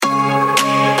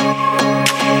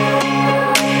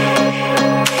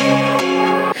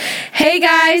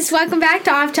guys, welcome back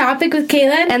to Off Topic with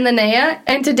Caitlin and Linnea.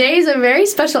 And today is a very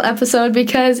special episode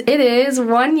because it is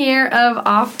 1 year of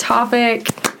Off Topic.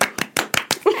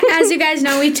 As you guys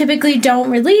know, we typically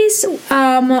don't release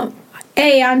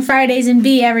A on Fridays and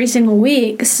B every single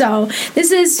week. So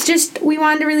this is just, we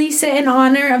wanted to release it in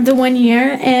honor of the 1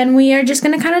 year, and we are just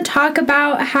going to kind of talk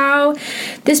about how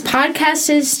this podcast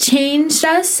has changed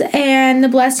us and the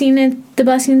blessings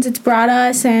it's brought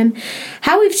us and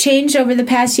how we've changed over the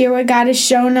past year, what God has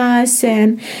shown us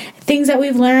and things that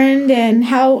we've learned and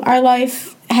how our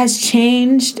life has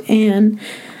changed and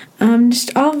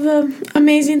just all the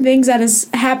amazing things that has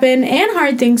happened and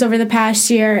hard things over the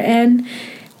past year. And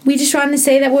we just wanted to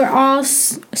say that we're all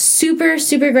super,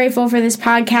 super grateful for this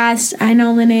podcast. I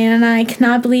know Linnea and I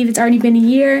cannot believe it's already been a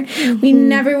year. Mm-hmm. We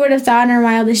never would have thought in our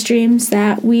wildest dreams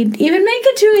that we'd even make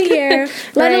it to a year,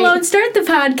 let alone start the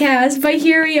podcast. But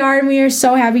here we are, and we are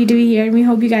so happy to be here, and we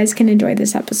hope you guys can enjoy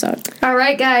this episode. All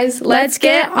right, guys, let's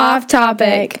get off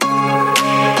topic.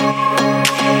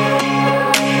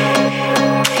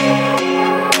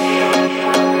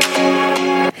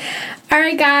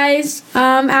 Alright guys,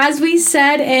 as we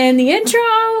said in the intro,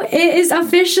 it is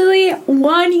officially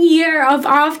 1 year of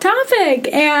Off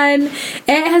Topic, and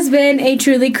it has been a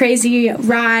truly crazy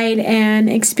ride and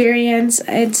experience.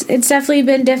 It's definitely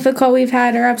been difficult. We've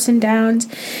had our ups and downs,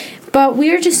 but we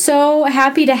are just so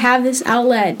happy to have this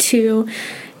outlet to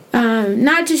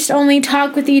not just only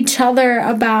talk with each other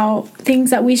about things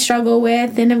that we struggle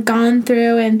with and have gone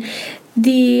through and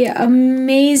the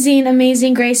amazing,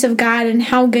 amazing grace of God and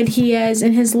how good He is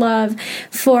and His love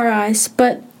for us,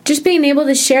 but just being able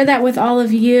to share that with all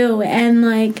of you and,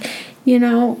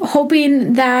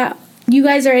 hoping that you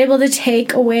guys are able to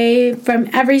take away from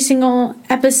every single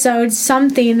episode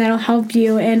something that'll help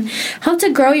you and help to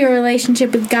grow your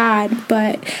relationship with God.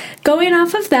 But going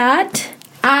off of that,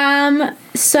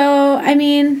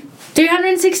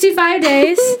 365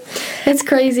 days. It's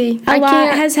crazy. A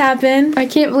lot has happened. I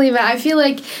can't believe it. I feel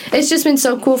like it's just been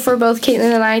so cool for both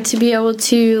Caitlin and I to be able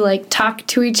to, talk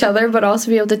to each other, but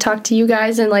also be able to talk to you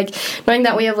guys. And, knowing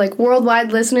that we have,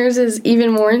 worldwide listeners is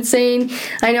even more insane.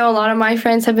 I know a lot of my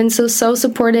friends have been so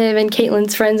supportive, and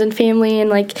Caitlin's friends and family.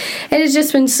 And, it has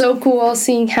just been so cool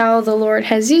seeing how the Lord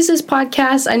has used this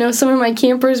podcast. I know some of my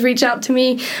campers reached out to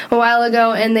me a while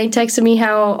ago, and they texted me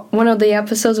how one of the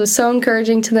episodes was so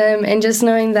encouraging to them. And just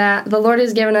knowing that the Lord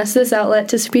has given us this outlet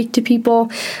to speak to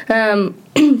people,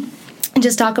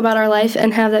 just talk about our life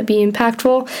and have that be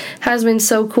impactful has been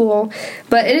so cool.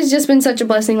 But it has just been such a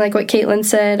blessing, like what Caitlin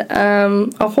said.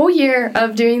 A whole year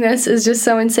of doing this is just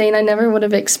so insane. I never would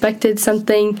have expected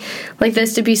something like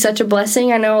this to be such a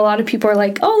blessing. I know a lot of people are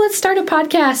like, oh, let's start a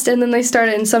podcast, and then they start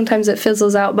it, and sometimes it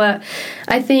fizzles out. But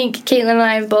I think Caitlin and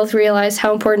I have both realized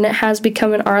how important it has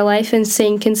become in our life, and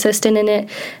staying consistent in it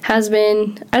has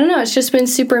been, it's just been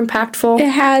super impactful. It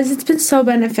has. It's been so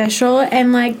beneficial,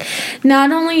 and,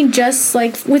 not only just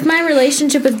with my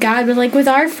relationship with God, but with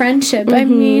our friendship. Mm-hmm. I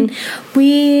mean,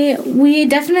 we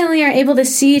definitely are able to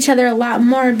see each other a lot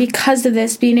more because of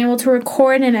this, being able to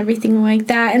record and everything like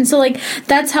that. And so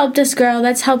that's helped us grow.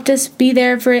 That's helped us be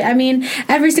there for,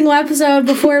 every single episode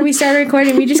before we start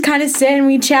recording, we just kind of sit and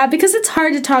we chat because it's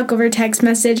hard to talk over text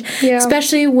message,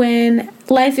 especially when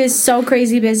life is so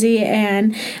crazy busy.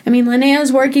 And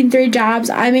Linnea's working 3 jobs.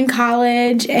 I'm in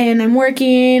college and I'm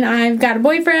working. I've got a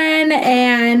boyfriend,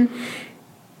 and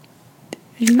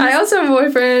I also have a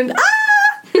boyfriend.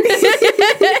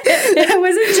 I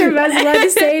wasn't sure if I was allowed to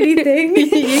say anything.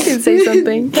 You can say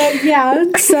something. But yeah,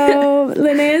 so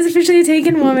Linnea is officially a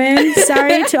taken woman.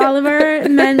 Sorry to all of our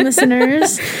men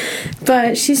listeners,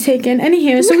 but she's taken.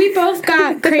 Anywho, so we both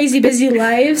got crazy busy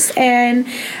lives, and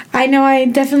I know I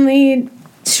definitely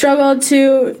struggled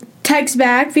to text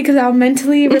back because I'll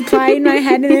mentally reply in my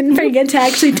head and then forget to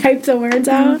actually type the words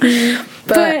out. Mm-hmm.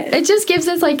 But it just gives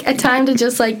us, a time to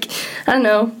just,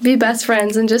 be best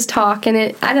friends and just talk.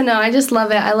 And I just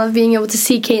love it. I love being able to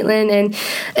see Caitlin, and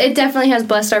it definitely has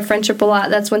blessed our friendship a lot.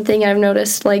 That's one thing I've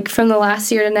noticed, from the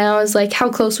last year to now is, how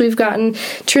close we've gotten.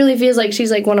 Truly feels like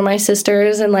she's, one of my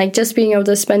sisters, and, just being able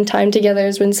to spend time together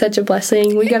has been such a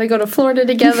blessing. We got to go to Florida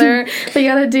together. We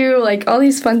got to do, all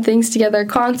these fun things together,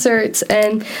 concerts,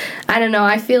 and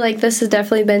I feel like this has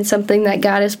definitely been something that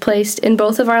God has placed in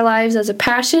both of our lives as a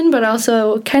passion, but also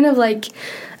kind of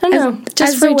just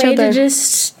as for a each way other to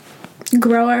just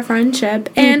grow our friendship.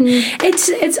 And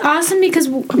it's awesome because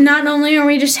not only are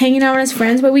we just hanging out as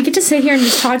friends, but we get to sit here and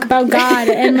just talk about God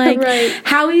and right.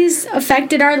 how He's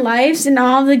affected our lives and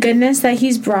all the goodness that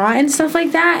He's brought and stuff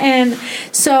like that. And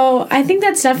so I think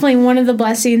that's definitely one of the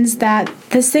blessings that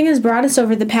this thing has brought us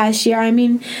over the past year. I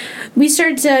mean, we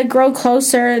started to grow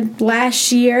closer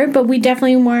last year, but we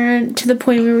definitely weren't to the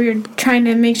point where we were trying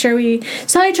to make sure we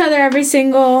saw each other every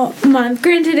single month.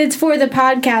 Granted, it's for the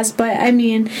podcast, but I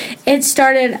mean, it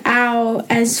started out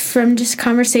as from just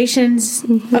conversations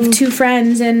of two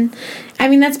friends, and I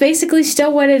mean, that's basically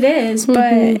still what it is,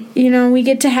 but, you know, we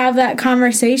get to have that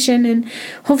conversation and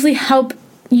hopefully help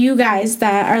you guys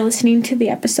that are listening to the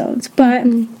episodes. But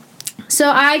so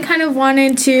I kind of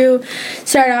wanted to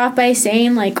start off by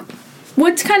saying, like,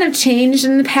 what's kind of changed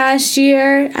in the past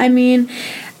year. I mean,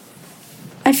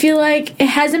 I feel like it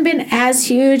hasn't been as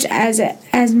huge as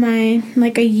my,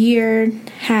 like, a year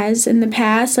has in the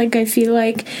past. Like, I feel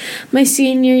like my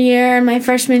senior year and my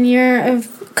freshman year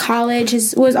of college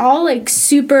was all, like,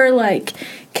 super, like,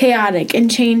 chaotic and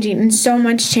changing, and so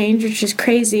much change, which is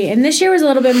crazy. And this year was a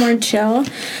little bit more chill.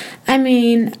 I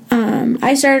mean,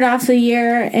 I started off the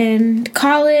year in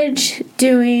college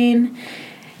doing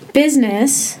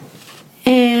business,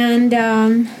 and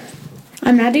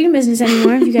I'm not doing business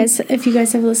anymore. If you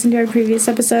guys have listened to our previous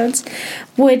episodes,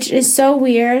 which is so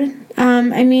weird.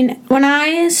 I mean, when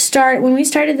we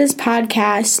started this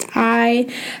podcast, I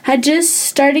had just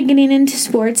started getting into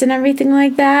sports and everything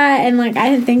like that, and like I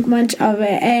didn't think much of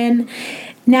it. And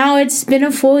now it's been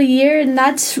a full year, and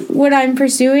that's what I'm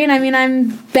pursuing. I mean,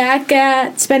 I'm back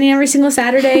at spending every single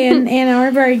Saturday in Ann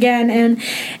Arbor again, and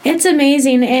it's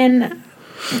amazing. And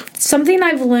something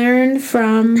I've learned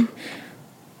from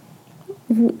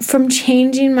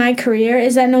changing my career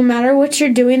is that no matter what you're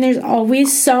doing, there's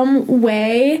always some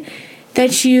way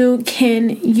that you can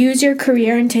use your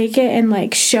career and take it and,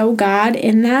 like, show God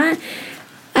in that.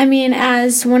 I mean,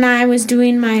 when I was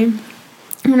going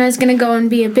to go and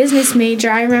be a business major,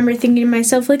 I remember thinking to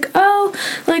myself, like, oh,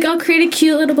 like, I'll create a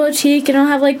cute little boutique and I'll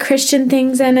have, like, Christian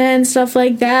things in it and stuff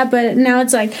like that. But now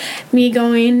it's, like, me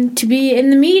going to be in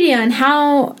the media, and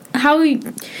how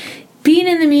being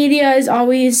in the media is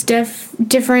always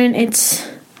different.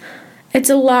 It's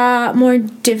a lot more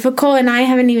difficult, and I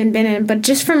haven't even been in it, but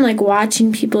just from, like,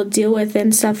 watching people deal with it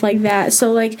and stuff like that.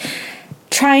 So, like,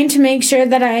 trying to make sure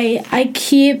that I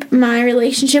keep my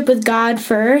relationship with God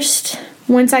first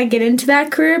once I get into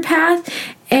that career path,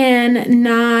 and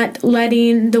not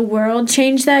letting the world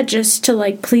change that just to,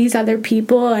 like, please other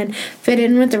people and fit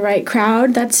in with the right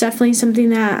crowd. That's definitely something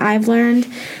that I've learned.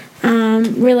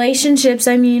 Relationships,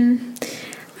 I mean,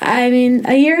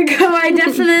 a year ago, I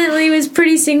definitely was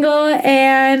pretty single,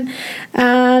 and,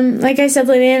 like I said,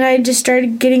 Lydia and I just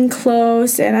started getting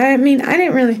close, and I mean, I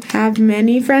didn't really have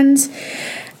many friends.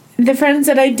 The friends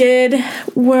that I did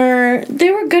were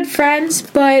good friends,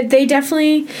 but they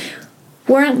definitely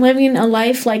weren't living a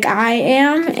life like I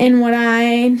am and what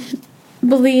I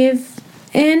believe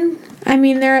in. I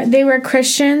mean, they were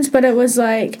Christians, but it was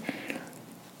like,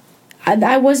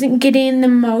 I wasn't getting the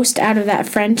most out of that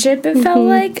friendship, it felt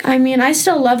like. I mean, I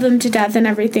still love them to death and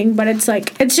everything, but it's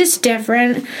like, it's just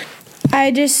different.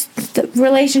 The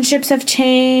relationships have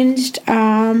changed.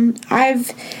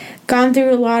 I've gone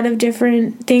through a lot of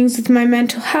different things with my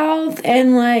mental health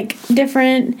and, like,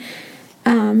 different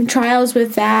trials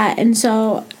with that. And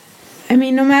so, I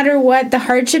mean, no matter what, the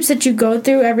hardships that you go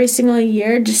through every single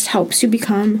year just helps you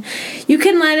become. You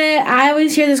can let it, I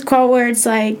always hear this quote where it's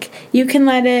like, you can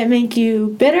let it make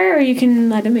you bitter or you can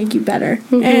let it make you better.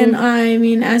 And I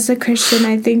mean, as a Christian,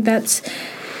 I think that's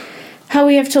how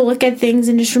we have to look at things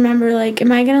and just remember, like,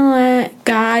 am I going to let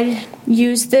God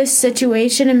use this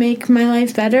situation and make my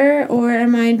life better, or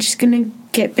am I just going to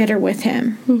get bitter with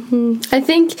Him? I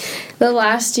think the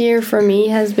last year for me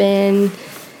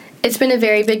it's been a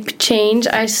very big change.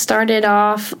 I started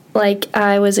off like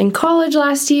I was in college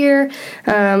last year,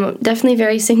 definitely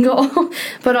very single,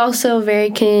 but also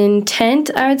very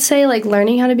content, I would say, like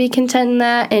learning how to be content in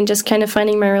that and just kind of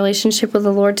finding my relationship with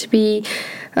the Lord to be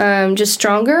just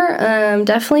stronger.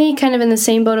 Definitely kind of in the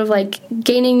same boat of like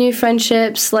gaining new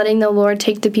friendships, letting the Lord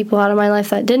take the people out of my life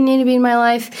that didn't need to be in my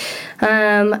life.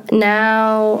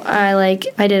 Now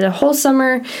I did a whole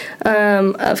summer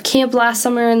of camp last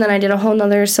summer, and then I did a whole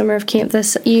nother summer of camp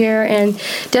this year, and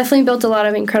definitely built a lot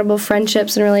of incredible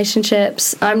friendships and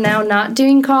relationships. I'm now not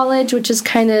doing college, which is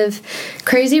kind of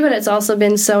crazy, but it's also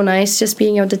been so nice just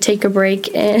being able to take a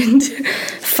break and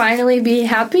finally be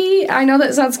happy. I know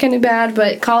that sounds kind of bad,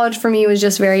 but college for me was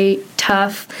just very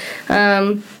tough.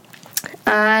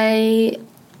 I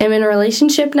am in a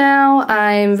relationship now.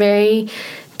 I'm very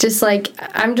just, like,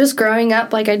 I'm just growing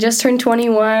up. Like, I just turned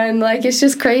 21. Like, it's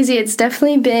just crazy. It's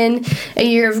definitely been a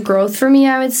year of growth for me,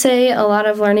 I would say. A lot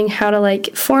of learning how to,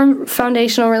 like, form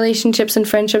foundational relationships and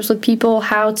friendships with people,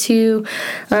 how to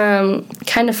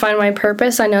kind of find my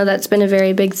purpose. I know that's been a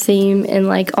very big theme in,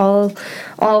 like, all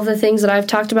of the things that I've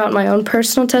talked about in my own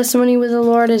personal testimony with the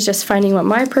Lord, is just finding what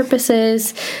my purpose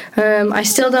is. I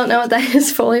still don't know what that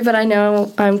is fully, but I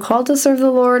know I'm called to serve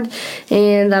the Lord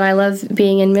and that I love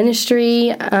being in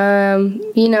ministry,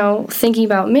 thinking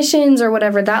about missions or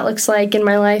whatever that looks like in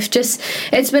my life. Just,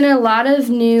 it's been a lot of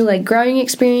new, like, growing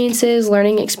experiences,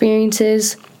 learning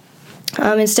experiences.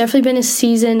 It's definitely been a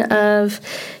season of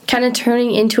kind of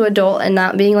turning into adult and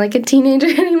not being like a teenager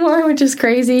anymore, which is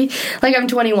crazy. Like, I'm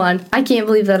 21. I can't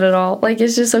believe that at all. Like,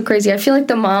 it's just so crazy. I feel like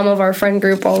the mom of our friend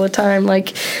group all the time.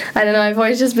 Like, I don't know, I've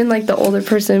always just been like the older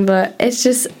person, but it's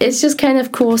just kind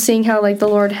of cool seeing how, like, the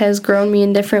Lord has grown me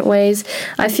in different ways.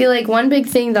 I feel like one big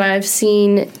thing that I've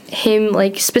seen him,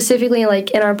 like, specifically,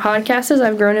 like, in our podcast, is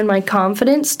I've grown in my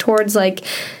confidence towards, like,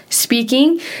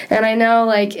 speaking. And I know,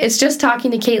 like, it's just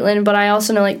talking to Caitlin, but I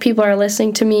also know, like, people are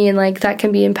listening to me, and, like, that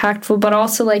can be impactful, but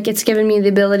also, like, it's given me the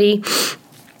ability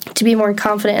to be more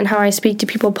confident in how I speak to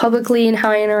people publicly and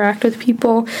how I interact with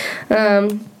people.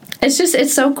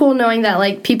 It's so cool knowing that,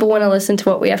 like, people want to listen to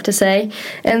what we have to say,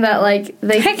 and that, like,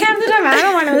 they... Half the time I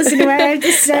don't want to listen to what I have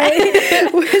to say.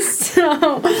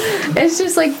 So, it's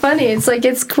just, like, funny. It's, like,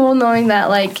 it's cool knowing that,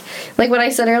 like what I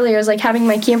said earlier is, like, having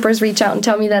my campers reach out and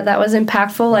tell me that that was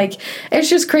impactful. Like, it's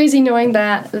just crazy knowing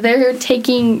that they're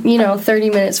taking, 30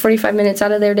 minutes, 45 minutes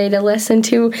out of their day to listen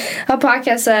to a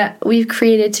podcast that we've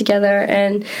created together.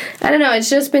 And I don't know, it's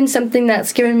just been something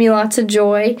that's given me lots of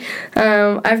joy.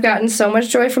 I've gotten so much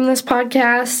joy from this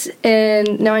podcast,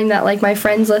 and knowing that, like, my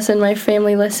friends listen, my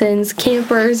family listens,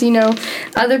 campers,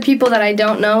 other people that I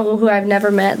don't know, who I've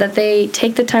never met, that they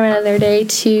take the time out of their day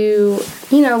to,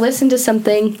 listen to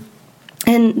something,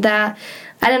 and that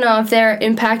I don't know if they're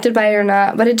impacted by it or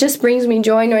not, but it just brings me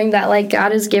joy knowing that, like,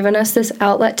 God has given us this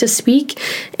outlet to speak,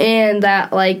 and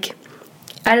that, like,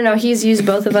 I don't know, He's used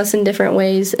both of us in different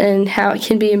ways, and how it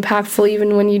can be impactful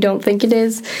even when you don't think it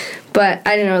is. But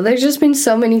I don't know, there's just been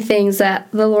so many things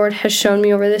that the Lord has shown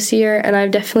me over this year, and I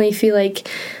definitely feel like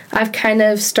I've kind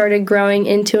of started growing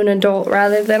into an adult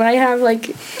rather than I have,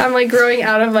 like, I'm, like, growing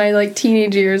out of my, like,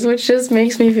 teenage years, which just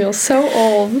makes me feel so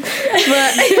old. But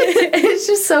it's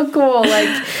just so cool. Like,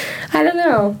 I don't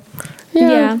know.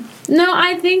 Yeah. No,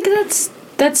 I think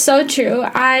that's so true.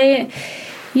 I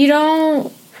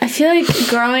feel like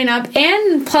growing up,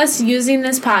 and plus using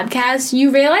this podcast, you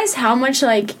realize how much,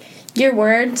 like, your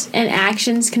words and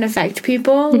actions can affect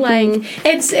people. Mm-hmm. Like,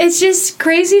 it's just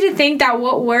crazy to think that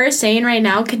what we're saying right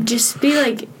now could just be,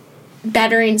 like,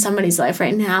 bettering somebody's life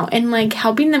right now and, like,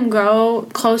 helping them grow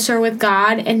closer with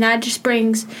God, and that just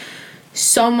brings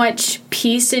so much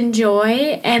peace and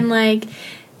joy. And, like,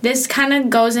 this kind of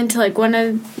goes into, like, one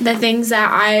of the things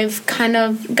that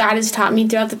God has taught me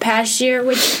throughout the past year,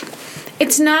 which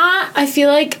it's not, I feel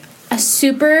like, a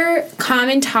super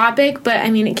common topic, but,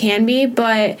 I mean, it can be,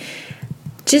 but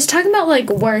just talking about, like,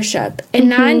 worship, and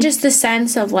not in just the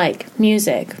sense of, like,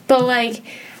 music, but, like,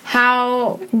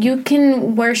 how you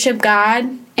can worship God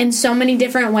in so many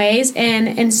different ways and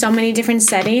in so many different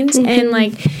settings, and,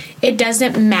 like, it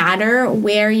doesn't matter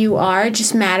where you are, it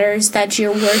just matters that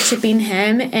you're worshiping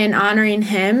Him and honoring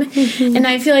Him. And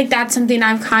I feel like that's something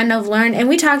I've kind of learned, and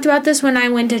we talked about this when I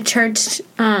went to church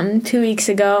 2 weeks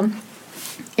ago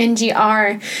in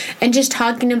GR, and just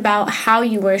talking about how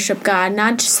you worship God,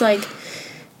 not just, like,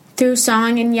 through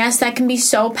song. And yes, that can be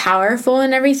so powerful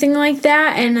and everything like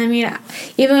that. And I mean,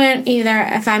 either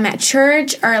if I'm at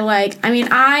church or, like, I mean,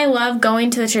 I love going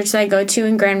to the church that I go to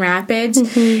in Grand Rapids,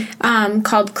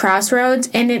 called Crossroads,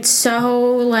 and it's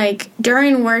so, like,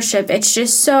 during worship, it's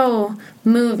just so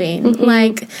moving.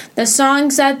 Like, the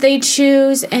songs that they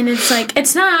choose, and it's like,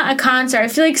 it's not a concert. I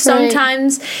feel like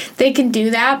sometimes they can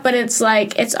do that, but it's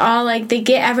like, it's all like they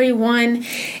get everyone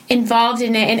involved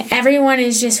in it, and everyone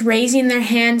is just raising their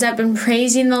hands up and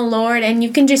praising the Lord, and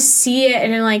you can just see it,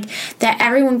 and, like, that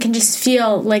everyone can just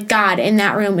feel like God in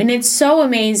that room, and it's so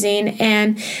amazing.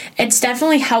 And it's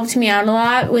definitely helped me out a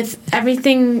lot with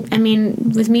everything. I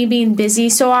mean, with me being busy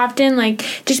so often, like,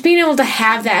 just being able to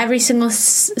have that every single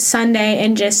Sunday,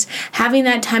 and just having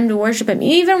that time to worship Him,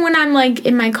 even when I'm, like,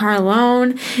 in my car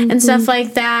alone and stuff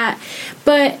like that.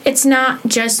 But it's not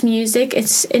just music,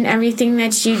 it's in everything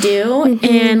that you do.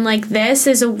 And, like, this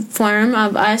is a form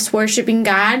of us worshiping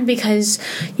God, because,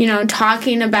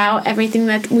 talking about everything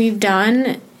that we've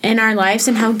done in our lives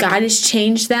and how God has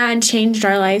changed that and changed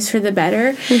our lives for the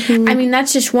better. I mean,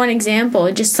 that's just one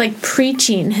example. Just, like,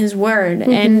 preaching His word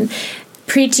and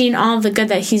preaching all the good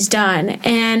that he's done.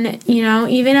 And, you know,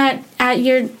 even at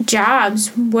your jobs,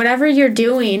 whatever you're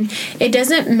doing, it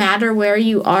doesn't matter where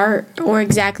you are or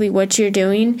exactly what you're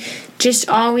doing. Just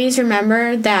always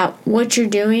remember that what you're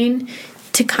doing,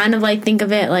 to kind of like think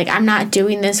of it like, I'm not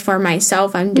doing this for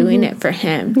myself, I'm doing it for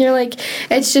him. You're like,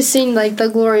 it's just seeing like the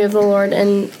glory of the Lord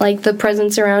and like the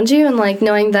presence around you, and like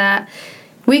knowing that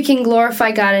we can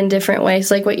glorify God in different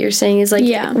ways. Like what you're saying is like,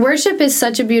 worship is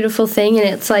such a beautiful thing, and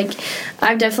it's like,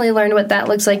 I've definitely learned what that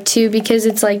looks like too, because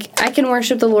it's like, I can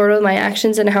worship the Lord with my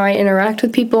actions and how I interact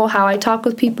with people, how I talk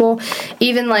with people.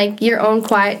 Even like your own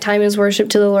quiet time is worship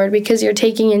to the Lord, because you're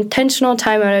taking intentional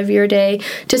time out of your day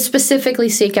to specifically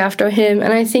seek after him.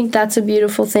 And I think that's a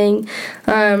beautiful thing.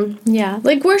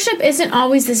 Like worship isn't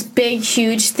always this big,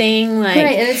 huge thing. Like,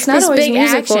 right, and it's not always big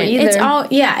musical action either.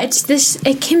 It's this,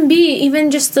 it can be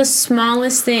even just the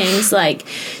smallest things, like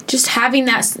just having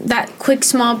that quick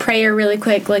small prayer really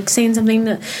quick, like saying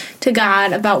something to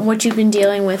God about what you've been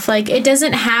dealing with. Like, it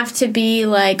doesn't have to be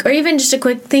like, or even just a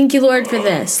quick thank you Lord for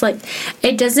this. Like,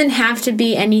 it doesn't have to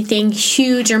be anything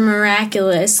huge or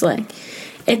miraculous. Like,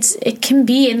 it can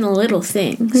be in the little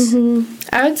things.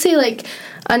 I would say like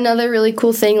another really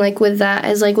cool thing like with that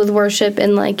is like with worship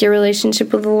and like your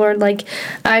relationship with the Lord, like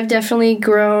I've definitely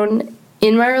grown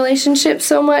in my relationship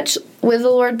so much with the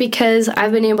Lord, because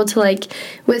I've been able to, like,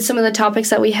 with some of the topics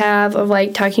that we have of,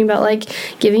 like, talking about, like,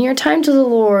 giving your time to the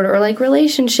Lord, or, like,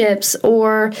 relationships,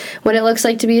 or what it looks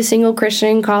like to be a single Christian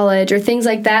in college, or things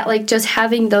like that, like, just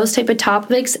having those type of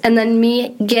topics, and then me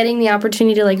getting the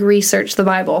opportunity to, like, research the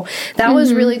Bible. That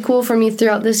was really cool for me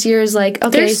throughout this year, is, like,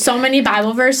 okay. There's so many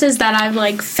Bible verses that I've,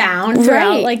 like, found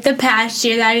throughout, like, the past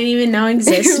year that I didn't even know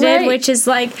existed, which is,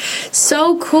 like,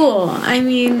 so cool. I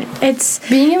mean, it's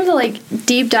being able to, like,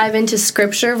 deep dive into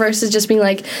scripture versus just being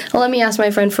like, oh, let me ask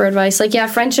my friend for advice. Like, yeah,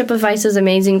 friendship advice is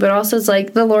amazing, but also it's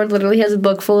like the Lord literally has a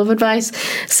book full of advice.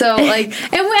 So, like, and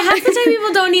half the time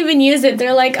people don't even use it.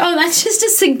 They're like, oh, that's just a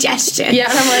suggestion. Yeah,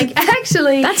 and I'm like,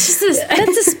 actually, that's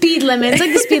a speed limit. It's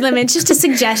like the speed limit. It's just a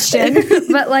suggestion.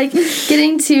 But, like,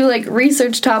 getting to, like,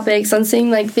 research topics on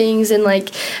seeing, like, things and,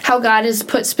 like, how God has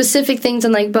put specific things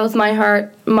in, like, both my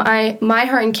heart, my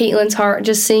heart and Caitlin's heart,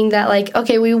 just seeing that, like,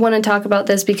 okay, we want to talk about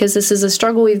this because this is a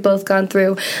struggle we've both gone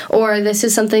through, or this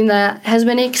is something that has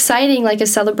been exciting, like a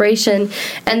celebration.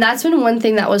 And that's been one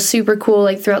thing that was super cool,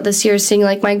 like, throughout this year, seeing,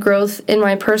 like, my growth in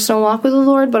my personal walk with the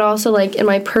Lord, but also, like, in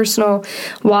my personal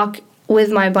walk with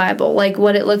my Bible, like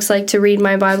what it looks like to read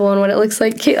my Bible and what it looks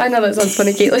like. I know that sounds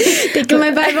funny, Caitlin. Taking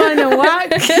my Bible on a walk.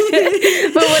 But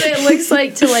what it looks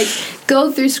like to, like,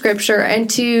 go through scripture and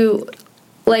to,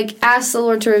 like, ask the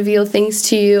Lord to reveal things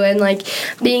to you, and, like,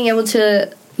 being able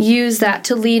to use that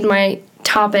to lead my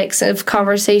topics of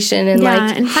conversation, and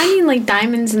and finding, like,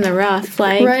 diamonds in the rough.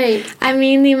 Like, right. I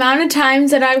mean, the amount of times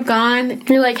that I've gone,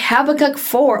 you're like, Habakkuk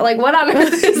 4, like, what on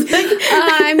earth is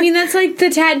that? I mean, that's like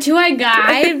the tattoo I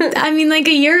got. I mean, like,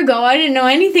 a year ago, I didn't know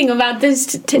anything about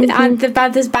this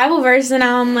about this Bible verse, and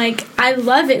now I'm like, I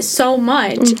love it so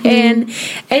much, and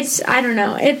it's, I don't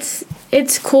know,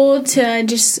 it's cool to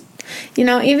just, you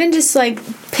know, even just, like,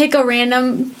 pick a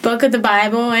random book of the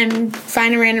Bible and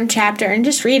find a random chapter and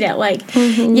just read it. Like,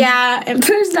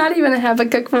 there's not even a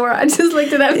Habakkuk 4. I just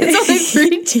looked it up. It's only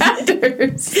 3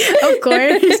 chapters. Of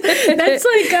course. That's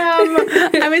like,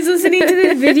 I was listening to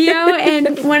this video,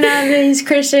 and one of these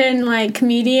Christian, like,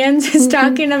 comedians is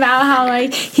talking about how,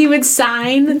 like, he would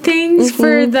sign things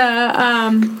for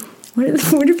the,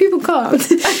 what do people call them?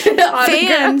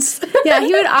 Fans. Yeah,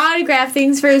 he would autograph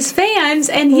things for his fans,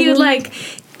 and he would, like,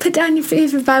 put down your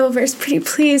favorite Bible verse, pretty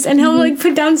please, and he'll, like,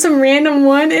 put down some random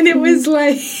one, and it was,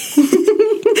 like,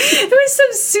 it was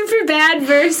some super bad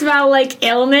verse about, like,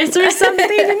 illness or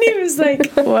something, and he was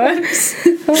like, whoops.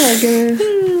 Oh, my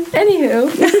goodness.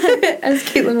 Anywho, as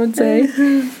Caitlin would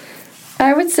say.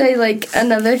 I would say, like,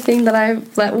 another thing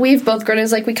that we've both grown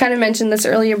is, like, we kind of mentioned this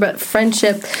earlier, but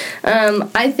friendship.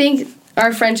 I think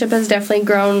our friendship has definitely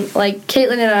grown. Like,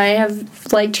 Caitlin and I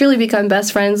have, like, truly become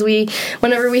best friends.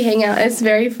 Whenever we hang out, it's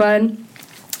very fun.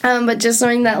 But just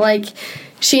knowing that, like,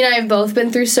 she and I have both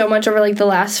been through so much over, like, the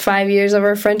last 5 years of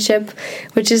our friendship,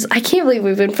 which is, I can't believe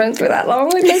we've been friends for that long.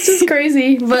 Like, that's just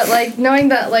crazy. But, like, knowing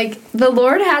that, like, the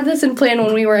Lord had this in plan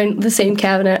when we were in the same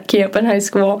camp in high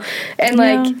school. And,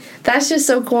 like, that's just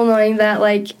so cool knowing that,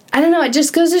 like, I don't know, it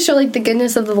just goes to show, like, the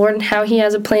goodness of the Lord and how he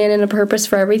has a plan and a purpose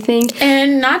for everything.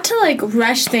 And not to, like,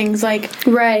 rush things, like...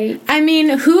 Right. I mean,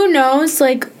 who knows,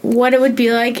 like, what it would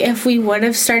be like if we would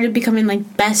have started becoming,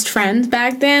 like, best friends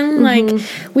back then. Like,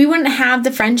 we wouldn't have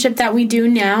the friendship that we do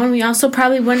now, and we also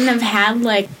probably wouldn't have had,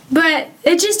 like... But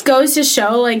it just goes to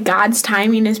show, like, God's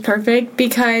timing is perfect,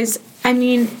 because, I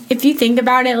mean, if you think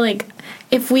about it, like...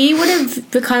 if we would have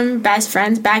become best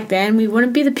friends back then, we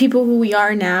wouldn't be the people who we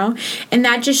are now. And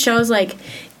that just shows, like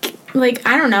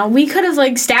I don't know, we could have,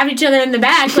 like, stabbed each other in the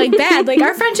back, like, bad. Like,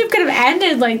 our friendship could have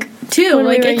ended, like, too. When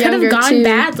like, we it were could have younger, gone too.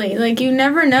 badly. Like, you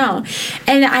never know.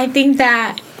 And I think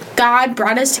that God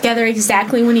brought us together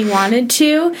exactly when he wanted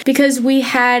to, because we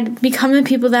had become the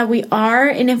people that we are.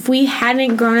 And if we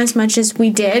hadn't grown as much as we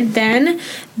did then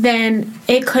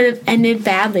it could have ended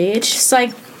badly. It's just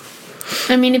like,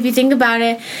 I mean, if you think about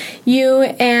it, you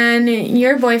and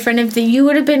your boyfriend, if you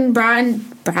would have been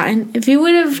if you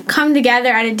would have come together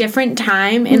at a different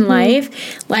time in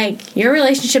life, like, your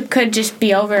relationship could just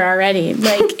be over already.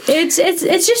 Like, it's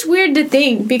just weird to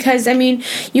think, because, I mean,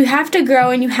 you have to grow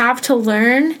and you have to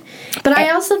learn. But I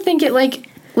also think it, like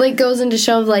goes into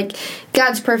show of, like,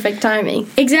 God's perfect timing.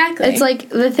 Exactly. It's like,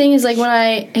 the thing is,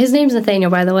 like, his name's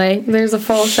Nathaniel, by the way. There's a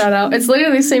full shout out. It's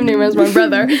literally the same name as my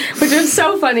brother, which is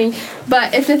so funny.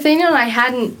 But if Nathaniel and I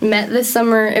hadn't met this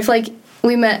summer, if, like,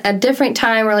 we met at a different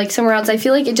time or, like, somewhere else, I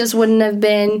feel like it just wouldn't have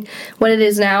been what it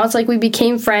is now. It's like we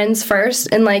became friends first,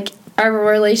 and, like, our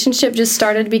relationship just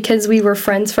started because we were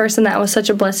friends first, and that was such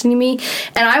a blessing to me.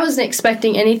 And I wasn't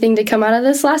expecting anything to come out of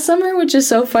this last summer, which is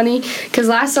so funny, because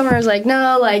last summer I was like,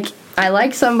 no, like, I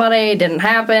like somebody, it didn't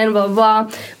happen, blah, blah,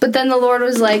 blah. But then the Lord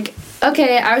was like,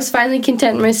 okay, I was finally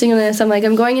content in my singleness. I'm like,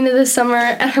 I'm going into this summer,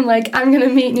 and I'm like, I'm going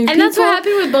to meet new people. And that's what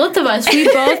happened with both of us. We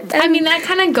both, I mean, that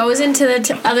kind of goes into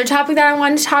the other topic that I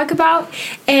wanted to talk about.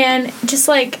 And just,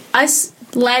 like, us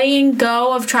letting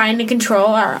go of trying to control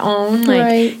our own,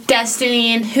 like,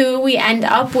 destiny and who we end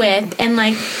up with. And,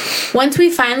 like, once we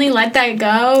finally let that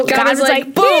go, God was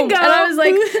like, boom! And I was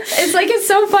like, it's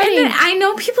so funny. And then, I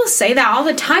know people say that all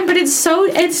the time, but it's so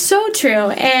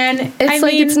true. And it's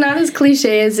it's not as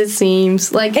cliche as it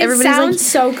seems. Like, it everybody's sounds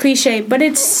like, so cliche, but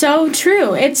it's so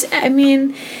true. I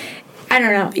mean, I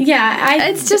don't know. Yeah,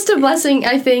 it's just a blessing,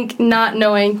 I think, not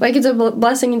knowing. Like, it's a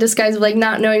blessing in disguise of, like,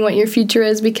 not knowing what your future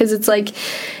is, because it's like,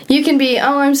 you can be,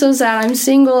 oh, I'm so sad, I'm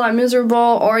single, I'm miserable,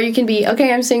 or you can be,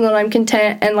 okay, I'm single and I'm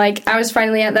content. And, like, I was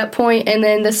finally at that point, and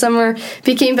then this summer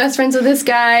became best friends with this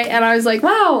guy, and I was like,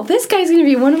 wow, this guy's gonna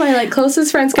be one of my, like,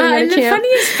 closest friends coming out of camp. And the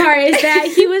funniest part is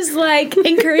that he was, like,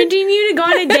 encouraging you to go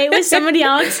on a date with somebody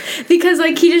else, because,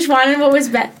 like, he just wanted what was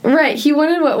best. Right, he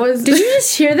wanted what was... Did you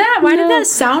just hear that? Why did that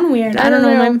sound weird? I don't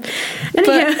know.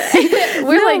 But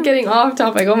we're like getting off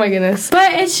topic. Oh my goodness.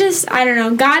 But it's just, I don't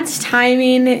know, God's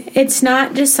timing. It's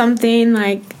not just something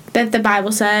like that the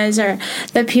Bible says or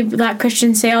that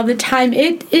Christians say all the time.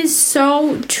 It is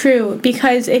so true,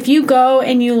 because if you go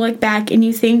and you look back and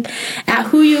you think at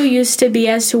who you used to be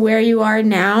as to where you are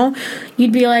now,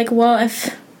 you'd be like, well,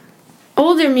 if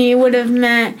older me would have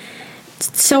met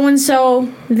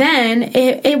so-and-so then,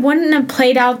 it wouldn't have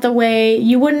played out the way,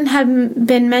 you wouldn't have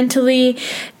been mentally,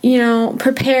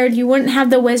 prepared, you wouldn't have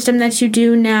the wisdom that you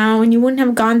do now, and you wouldn't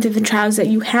have gone through the trials that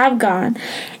you have gone.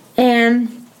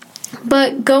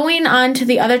 But going on to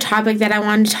the other topic that I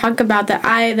wanted to talk about that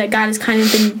God has kind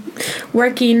of been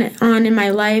working on in my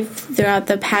life throughout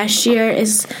the past year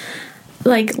is,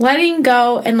 like, letting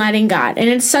go and letting God. And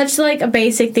it's such, like, a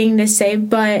basic thing to say,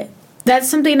 but that's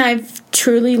something I've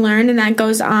truly learned, and that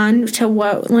goes on to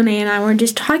what Lene and I were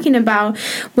just talking about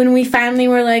when we finally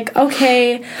were like,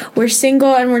 okay, we're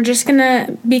single and we're just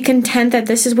gonna be content that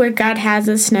this is where God has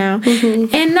us now.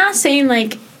 Mm-hmm. And not saying,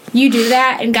 like, you do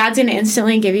that and God's gonna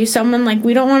instantly give you someone. Like,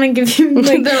 we don't want to give you,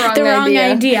 like, the wrong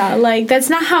idea. Like, that's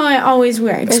not how it always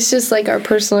works. It's just, like, our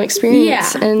personal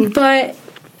experience. Yeah, but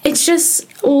it's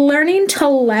just learning to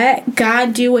let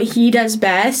God do what he does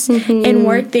best, mm-hmm. and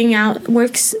work things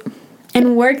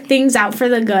out for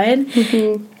the good.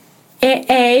 Mm-hmm.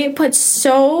 It puts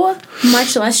so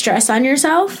much less stress on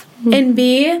yourself, mm-hmm. and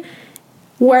B,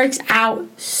 works out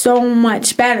so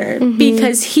much better, mm-hmm.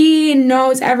 because he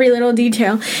knows every little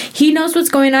detail. He knows what's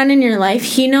going on in your life.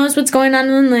 He knows what's going on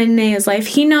in Linnea life.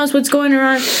 He knows what's going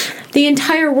on the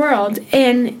entire world,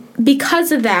 and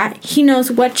because of that, he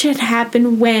knows what should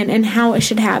happen when and how it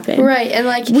should happen. Right, and,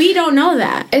 like, we don't know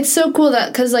that. It's so cool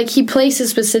that, because, like, he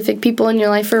places specific people in your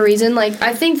life for a reason. Like,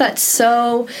 I think that's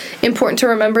so important to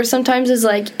remember sometimes, is,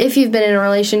 like, if you've been in a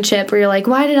relationship where you're like,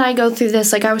 why did I go through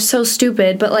this? Like, I was so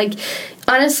stupid. But, like,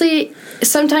 honestly,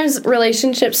 sometimes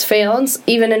relationships fail,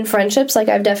 even in friendships. Like,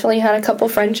 I've definitely had a couple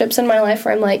friendships in my life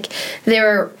where I'm like, they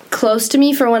were close to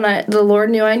me for when the Lord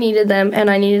knew I needed them, and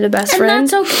I needed a best friend. And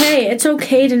that's okay. It's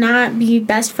okay to not be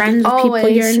best friends with people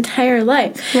your entire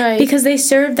life. Right. Because they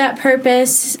serve that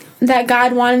purpose that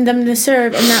God wanted them to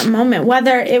serve in that moment.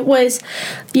 Whether it was,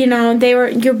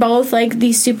 you're both like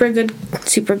these super good.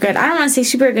 I don't want to say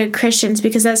super good Christians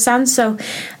because that sounds so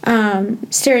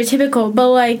stereotypical. But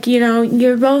like,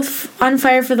 you're both on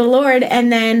fire for the Lord,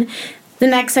 and then the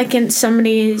next second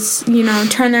somebody's,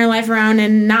 turn their life around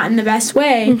and not in the best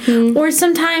way. Mm-hmm. Or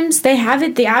sometimes they have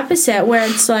it the opposite, where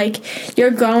it's like you're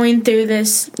going through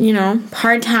this,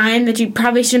 hard time that you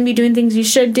probably shouldn't be doing things you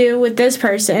should do with this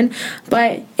person.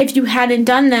 But if you hadn't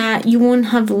done that, you wouldn't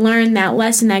have learned that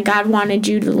lesson that God wanted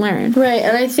you to learn. Right.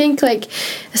 And I think, like,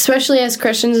 especially as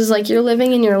Christians, is like you're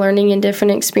living and you're learning in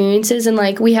different experiences. And,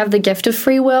 like, we have the gift of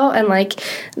free will. And, like,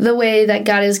 the way that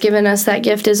God has given us that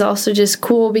gift is also just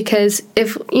cool because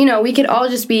if, we could all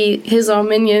just be his little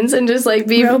minions and just, like,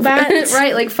 be robots,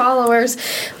 right, like followers.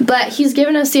 But he's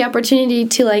given us the opportunity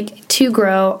to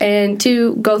grow and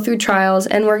to go through trials,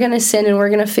 and we're going to sin and we're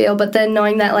going to fail. But then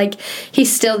knowing that, like,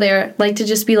 he's still there, like, to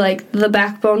just be, like, the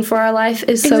backbone for our life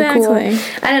is so cool.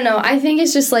 I don't know. I think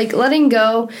it's just, like, letting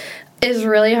go is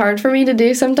really hard for me to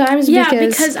do sometimes. Yeah,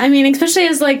 because I mean, especially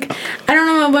as, like, I don't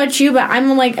know about you, but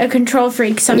I'm, like, a control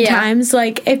freak sometimes. Yeah.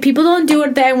 Like, if people don't do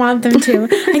what I want them to,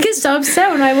 I get so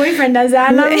upset when my boyfriend does that.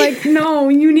 And I'm like, no,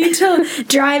 you need to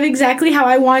drive exactly how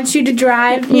I want you to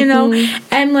drive,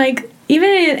 And, like, even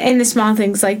in the small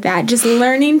things like that, just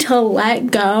learning to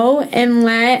let go and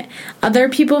let other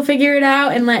people figure it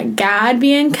out and let God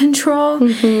be in control,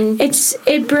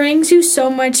 it brings you so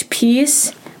much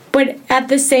peace. But at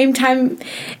the same time,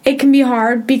 it can be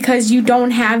hard because you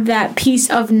don't have that peace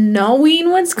of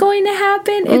knowing what's going to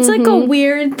happen. It's like a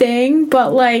weird thing,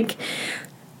 but like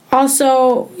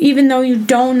also, even though you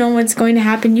don't know what's going to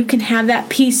happen, you can have that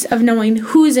peace of knowing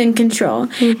who's in control.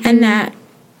 And that,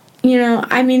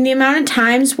 I mean, the amount of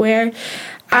times where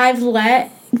I've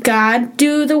let God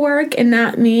do the work and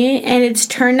not me, and it's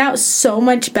turned out so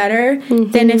much better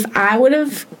than if I would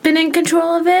have been in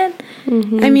control of it.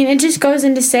 I mean, it just goes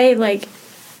into say, like,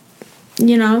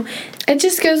 it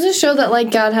just goes to show that,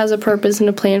 like, God has a purpose and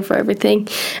a plan for everything.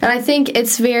 And I think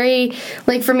it's very,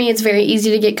 like, for me, it's very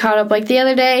easy to get caught up. Like, the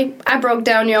other day, I broke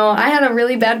down, y'all. I had a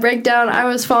really bad breakdown. I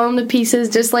was falling to pieces.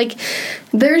 Just, like,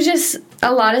 there's just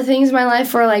a lot of things in my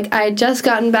life where, like, I had just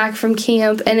gotten back from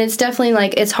camp, and it's definitely,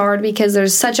 like, it's hard because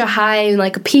there's such a high and,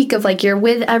 like, a peak of, like, you're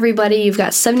with everybody. You've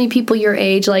got 70 people your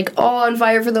age, like, all on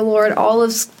fire for the Lord, all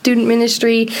of student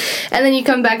ministry, and then you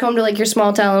come back home to, like, your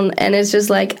small town, and it's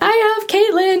just, like, I have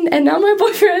Caitlin, and now my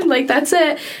boyfriend, like, that's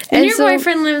it. And your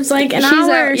boyfriend lives, like, an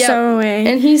hour or so away.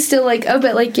 And he's still, like, up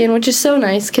at Lake Yin, which is so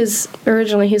nice, because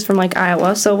originally he's from, like,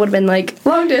 Iowa, so it would have been, like,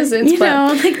 long distance.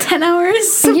 Like 10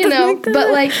 hours, like that.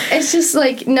 But, like, it's just,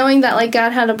 like, knowing that, like,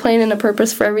 God had a plan and a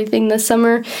purpose for everything this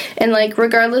summer, and, like,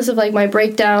 regardless of, like, my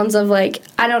breakdowns of, like,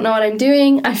 I don't know what I'm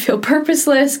doing, I feel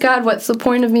purposeless, God, what's the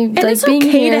point of me, and like, it's being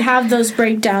okay here? To have those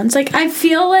breakdowns. Like, I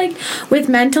feel like with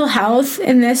mental health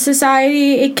in this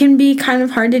society, it can be kind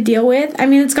of hard to deal with. I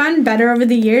mean, it's gotten better over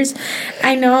the years.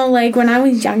 I know, like, when I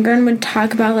was younger and would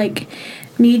talk about, like,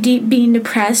 me being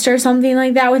depressed or something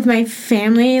like that with my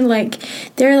family, like,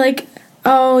 they're like,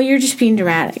 oh, you're just being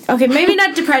dramatic. Okay, maybe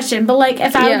not depression, but, like,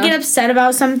 if I would get upset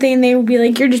about something, they would be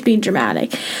like, you're just being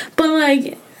dramatic. But,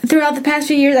 like, throughout the past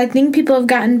few years, I think people have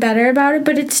gotten better about it,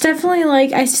 but it's definitely,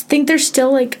 like, I think there's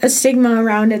still, like, a stigma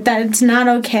around it that it's not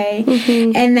okay,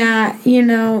 and that,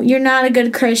 you're not a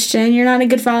good Christian, you're not a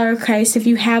good follower of Christ if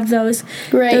you have those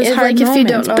hard like, moments. if you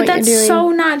don't know but what that's you're doing. so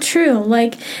not true.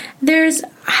 Like,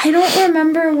 I don't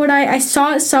remember what I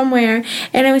saw it somewhere,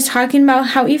 and I was talking about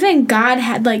how even God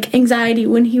had, like, anxiety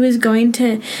when he was going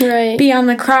to be on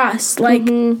the cross. Like,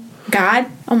 God?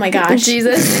 Oh my gosh.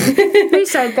 Jesus. Who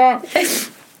said that?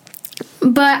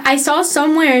 But I saw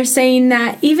somewhere saying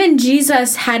that even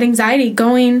Jesus had anxiety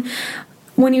going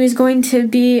when he was going to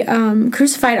be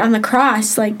crucified on the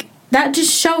cross. Like, that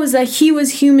just shows that he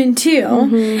was human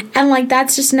too. And, like,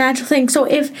 that's just a natural thing. So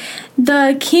if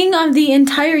the king of the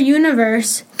entire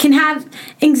universe can have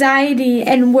anxiety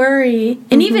and worry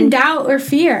and even doubt or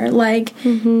fear, like,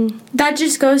 that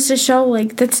just goes to show,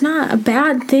 like, that's not a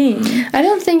bad thing. I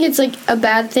don't think it's, like, a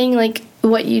bad thing, like,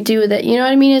 what you do with it. You know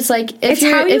what I mean? It's like it's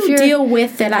how you deal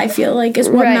with it, I feel like, is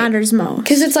what matters most.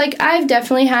 Because it's like I've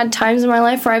definitely had times in my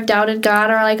life where I've doubted God,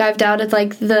 or like I've doubted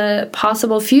like the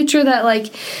possible future that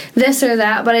like this or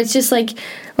that, but it's just like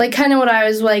kind of what I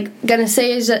was like gonna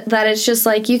say is that it's just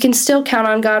like you can still count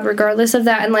on God regardless of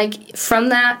that. And like from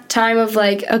that time of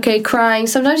like, okay, crying,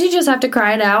 sometimes you just have to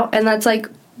cry it out, and that's like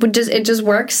it just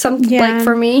works like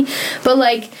for me. But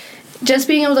like just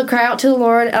being able to cry out to the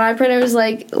Lord, and I prayed, I was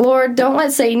like, Lord, don't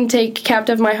let Satan take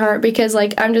captive my heart, because,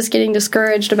 like, I'm just getting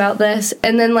discouraged about this.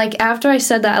 And then, like, after I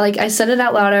said that, like, I said it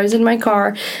out loud. I was in my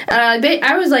car, and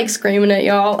I was, like, screaming at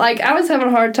y'all. Like, I was having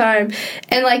a hard time,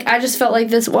 and, like, I just felt like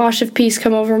this wash of peace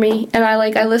come over me, and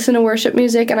I listened to worship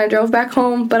music, and I drove back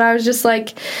home, but I was just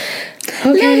like,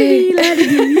 okay.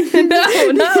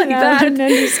 No, not like that. No,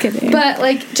 just kidding. But,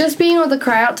 like, just being able to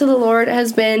cry out to the Lord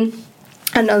has been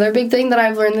another big thing that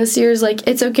I've learned this year. Is, like,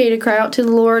 it's okay to cry out to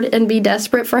the Lord and be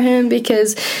desperate for Him,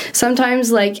 because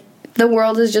sometimes, like, the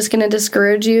world is just going to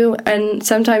discourage you, and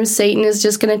sometimes Satan is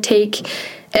just going to take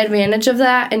advantage of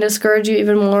that and discourage you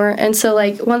even more. And so,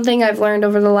 like, one thing I've learned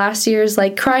over the last year is,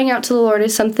 like, crying out to the Lord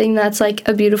is something that's, like,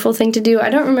 a beautiful thing to do. I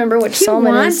don't remember which psalm it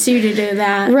is. He wants you to do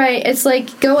that. Right. It's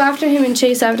like, go after Him and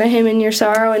chase after Him in your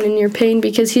sorrow and in your pain,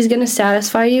 because He's going to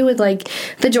satisfy you with, like,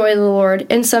 the joy of the Lord.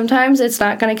 And sometimes it's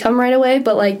not going to come right away,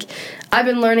 but, like, I've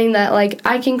been learning that, like,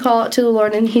 I can call out to the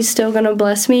Lord and He's still going to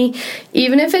bless me,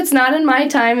 even if it's not in my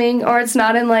timing, or it's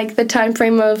not in, like, the time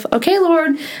frame of, okay,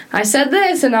 Lord, I said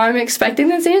this and now I'm expecting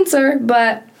this answer.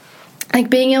 But, like,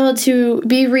 being able to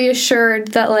be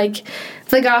reassured that, like,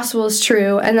 the gospel is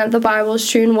true and that the Bible is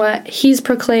true and what He's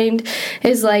proclaimed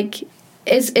is, like,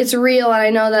 it's real, and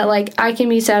I know that, like, I can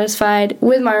be satisfied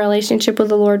with my relationship with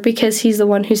the Lord because He's the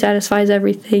one who satisfies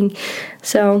everything.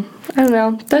 So, I don't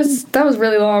know. That was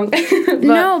really long. But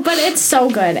it's so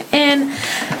good. And,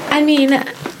 I mean,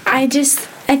 I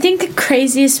think the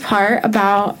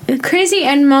crazy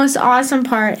and most awesome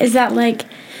part is that, like,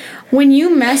 when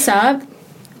you mess up,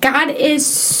 God is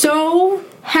so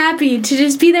happy to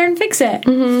just be there and fix it.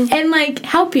 Mm-hmm. And, like,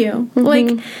 help you. Mm-hmm.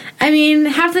 Like, I mean,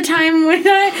 half the time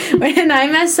when I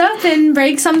mess up and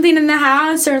break something in the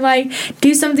house, or, like,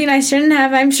 do something I shouldn't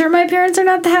have, I'm sure my parents are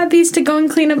not the happiest to go and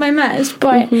clean up my mess.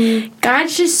 But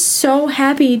God's just so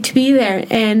happy to be there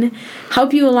and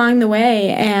help you along the way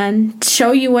and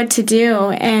show you what to do.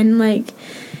 And, like,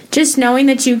 just knowing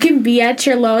that you can be at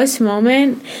your lowest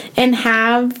moment and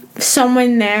have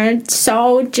someone there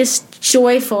so just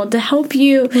joyful to help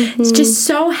you. It's just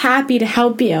so happy to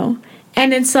help you.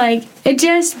 And it's like, it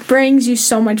just brings you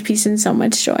so much peace and so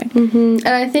much joy. And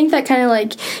I think that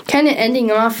kind of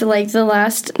ending off, like, the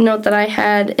last note that I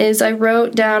had is I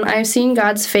wrote down, I've seen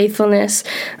God's faithfulness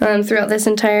throughout this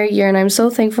entire year, and I'm so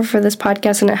thankful for this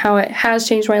podcast and how it has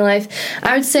changed my life.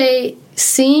 I would say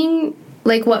seeing,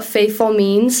 like, what faithful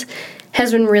means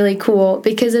has been really cool,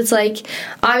 because it's like,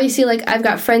 obviously, like, I've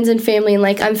got friends and family, and,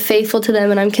 like, I'm faithful to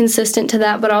them and I'm consistent to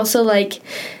that, but also, like,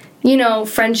 you know,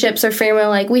 friendships or family,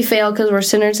 like, we fail because we're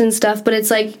sinners and stuff, but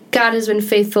it's like God has been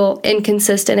faithful and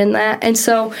consistent in that. And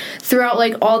so throughout,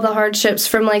 like, all the hardships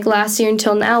from, like, last year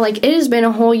until now, like, it has been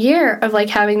a whole year of, like,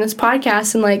 having this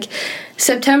podcast. And, like,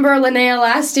 September, Linnea,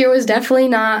 last year was definitely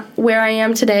not where I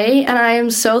am today, and I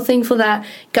am so thankful that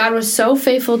God was so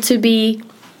faithful to be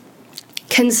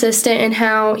consistent in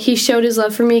how He showed His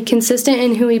love for me, consistent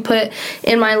in who He put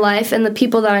in my life and the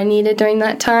people that I needed during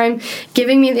that time,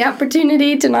 giving me the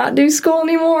opportunity to not do school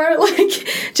anymore, like,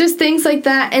 just things like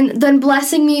that, and then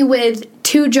blessing me with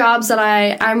 2 jobs that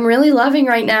I'm really loving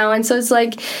right now. And so it's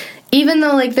like, even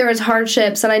though, like, there was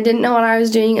hardships and I didn't know what I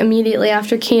was doing immediately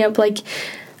after camp, like,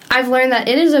 I've learned that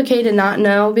it is okay to not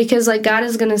know, because, like, God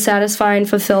is going to satisfy and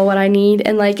fulfill what I need.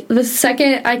 And, like, the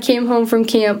second I came home from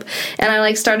camp and I,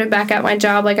 like, started back at my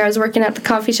job, like, I was working at the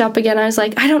coffee shop again, I was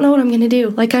like, I don't know what I'm going to do.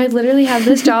 Like, I literally have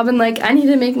this job and, like, I need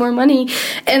to make more money.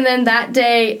 And then that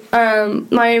day,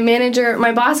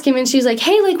 my boss came in, she's like,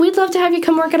 hey, like, we'd love to have you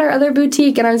come work at our other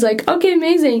boutique. And I was like, okay,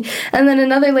 amazing. And then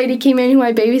another lady came in who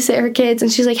I babysit her kids, and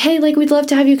she's like, hey, like, we'd love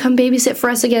to have you come babysit for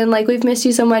us again. Like, we've missed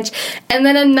you so much. And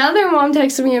then another mom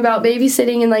texted me about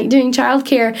babysitting and, like, doing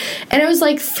childcare, and it was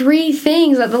like 3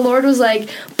 things that the Lord was like,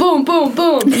 boom, boom,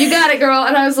 boom, you got it, girl.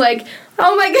 And I was like,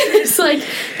 oh my goodness, like,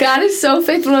 God is so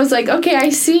faithful. And I was like, okay,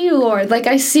 I see you, Lord. Like,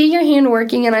 I see your hand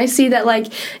working, and I see that, like,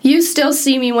 you still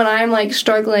see me when I'm, like,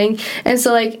 struggling. And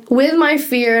so, like, with my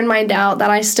fear and my doubt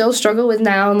that I still struggle with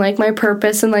now, and, like, my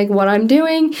purpose and, like, what I'm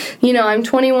doing, you know, I'm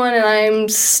 21 and I'm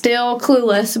still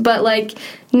clueless, but, like,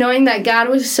 knowing that God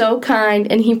was so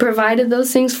kind and He provided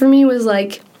those things for me was,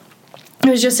 like, it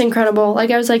was just incredible.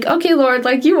 Like, I was like, okay, Lord,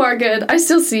 like, you are good. I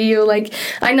still see you. Like,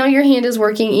 I know your hand is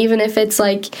working, even if it's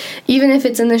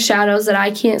in the shadows that I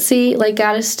can't see. Like,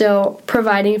 God is still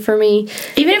providing for me.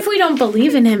 Even if we don't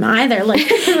believe in Him either. Like,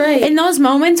 right. In those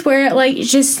moments where it, like,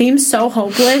 just seems so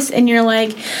hopeless and you're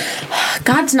like,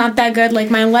 God's not that good.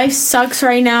 Like, my life sucks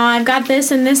right now. I've got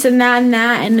this and this and that and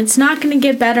that, and it's not going to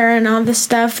get better and all this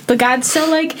stuff. But God's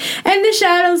still, like, in the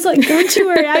shadows, like, don't you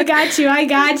worry. I got you. I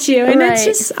got you. And It's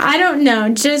just, I don't know.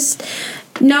 Just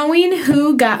knowing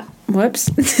who God Whoops.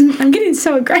 I'm getting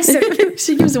so aggressive.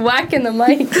 She keeps whacking the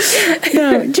mic.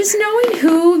 No, just knowing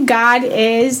who God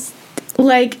is,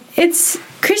 like, it's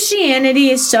Christianity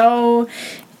is so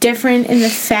different in the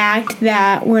fact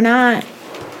that we're not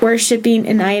worshiping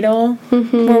an idol.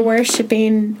 We're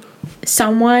worshiping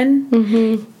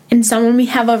someone and someone we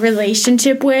have a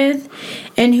relationship with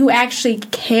and who actually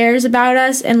cares about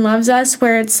us and loves us,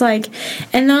 where it's like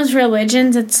in those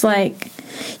religions it's like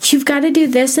you've got to do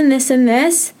this and this and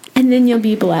this and then you'll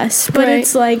be blessed. But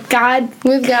it's like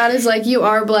with God is like you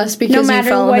are blessed because no matter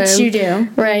you follow what him. you do.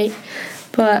 Right.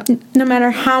 But no matter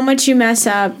how much you mess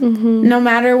up, no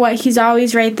matter what, he's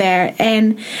always right there.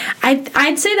 And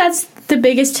I'd say that's the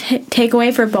biggest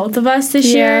takeaway for both of us this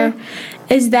year,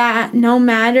 is that no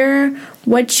matter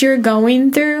what you're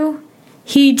going through,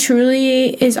 he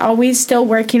truly is always still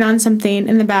working on something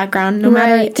in the background. No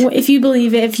matter if you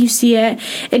believe it, if you see it,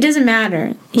 it doesn't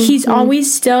matter. He's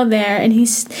always still there, and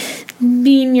he's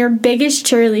being your biggest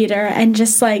cheerleader, and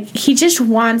just like he just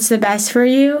wants the best for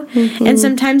you. And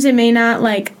sometimes it may not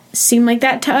like seem like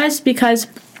that to us because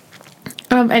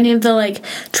of any of the like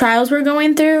trials we're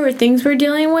going through or things we're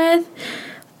dealing with,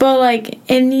 but like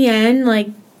in the end, like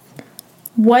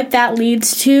what that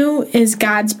leads to is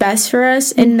God's best for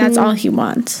us, and that's all he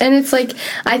wants. And it's like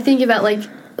I think about like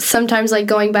sometimes like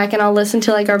going back and I'll listen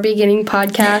to like our beginning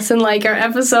podcasts and like our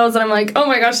episodes, and I'm like, oh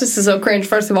my gosh, this is so cringe,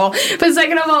 first of all, but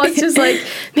second of all, it's just like,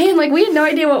 man, like we had no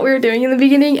idea what we were doing in the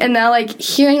beginning, and now like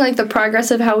hearing like the progress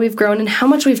of how we've grown and how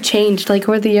much we've changed like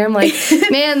over the year, I'm like,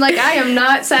 man, like I am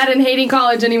not sad and hating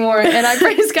college anymore, and I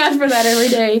praise God for that every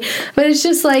day. But it's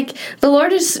just like the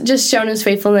Lord has just shown his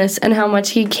faithfulness and how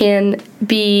much he can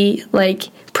be like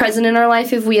present in our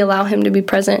life if we allow him to be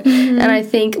present. And I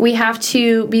think we have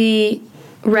to be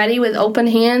ready with open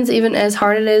hands, even as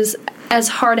hard as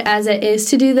it is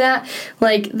to do that.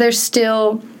 Like there's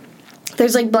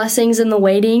like blessings in the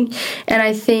waiting, and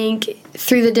I think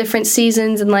through the different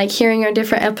seasons and like hearing our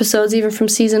different episodes even from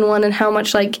season 1 and how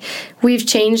much like we've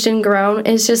changed and grown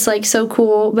is just like so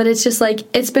cool. But it's just like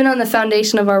it's been on the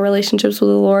foundation of our relationships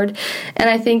with the Lord, and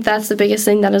I think that's the biggest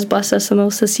thing that has blessed us the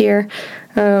most this year.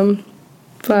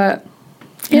 But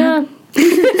yeah.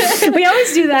 We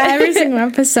always do that every single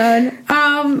episode.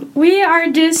 We are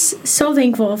just so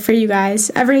thankful for you guys,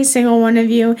 every single one of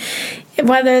you,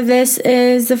 whether this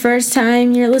is the first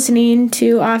time you're listening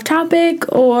to Off Topic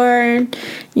or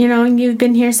you've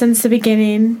been here since the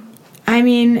beginning. I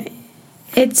mean,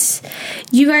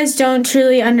 you guys don't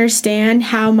truly understand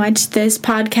how much this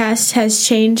podcast has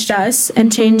changed us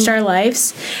and changed our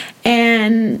lives.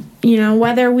 And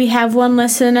whether we have one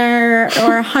listener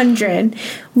or 100,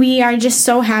 we are just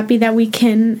so happy that we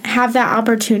can have that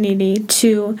opportunity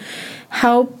to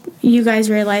help you guys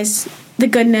realize the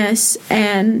goodness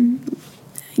and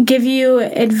give you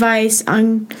advice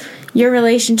on your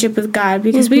relationship with God,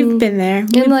 because we've been there.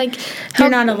 And like you're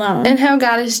not alone. And how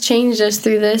God has changed us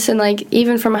through this, and like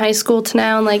even from high school to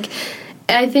now, and like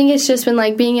I think it's just been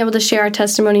like being able to share our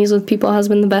testimonies with people has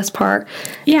been the best part.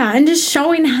 Yeah, and just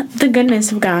showing the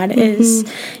goodness of God is,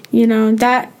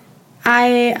 that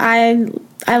I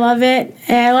love it.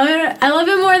 And I love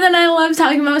it more than I love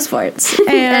talking about sports.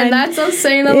 And that's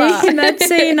saying a lot. And that's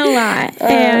saying a lot.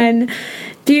 And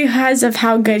because of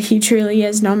how good he truly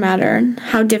is, no matter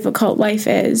how difficult life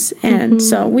is. And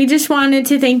so we just wanted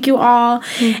to thank you all.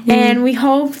 And we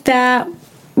hope that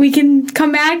we can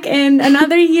come back in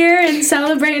another year and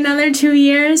celebrate another 2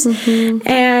 years.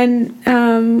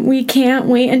 And we can't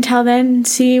wait until then and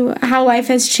see how life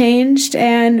has changed.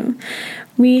 And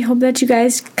we hope that you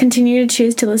guys continue to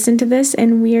choose to listen to this.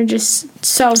 And we are just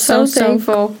so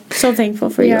thankful. So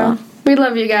thankful for you all. We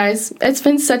love you guys. It's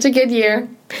been such a good year.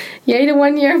 Yay to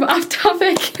 1 year of Off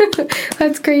Topic.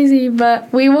 That's crazy.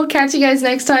 But we will catch you guys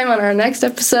next time on our next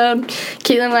episode.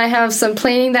 Caitlin and I have some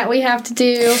planning that we have to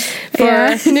do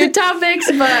for new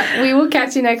topics, but we will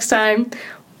catch you next time.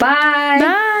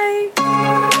 Bye.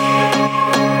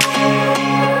 Bye.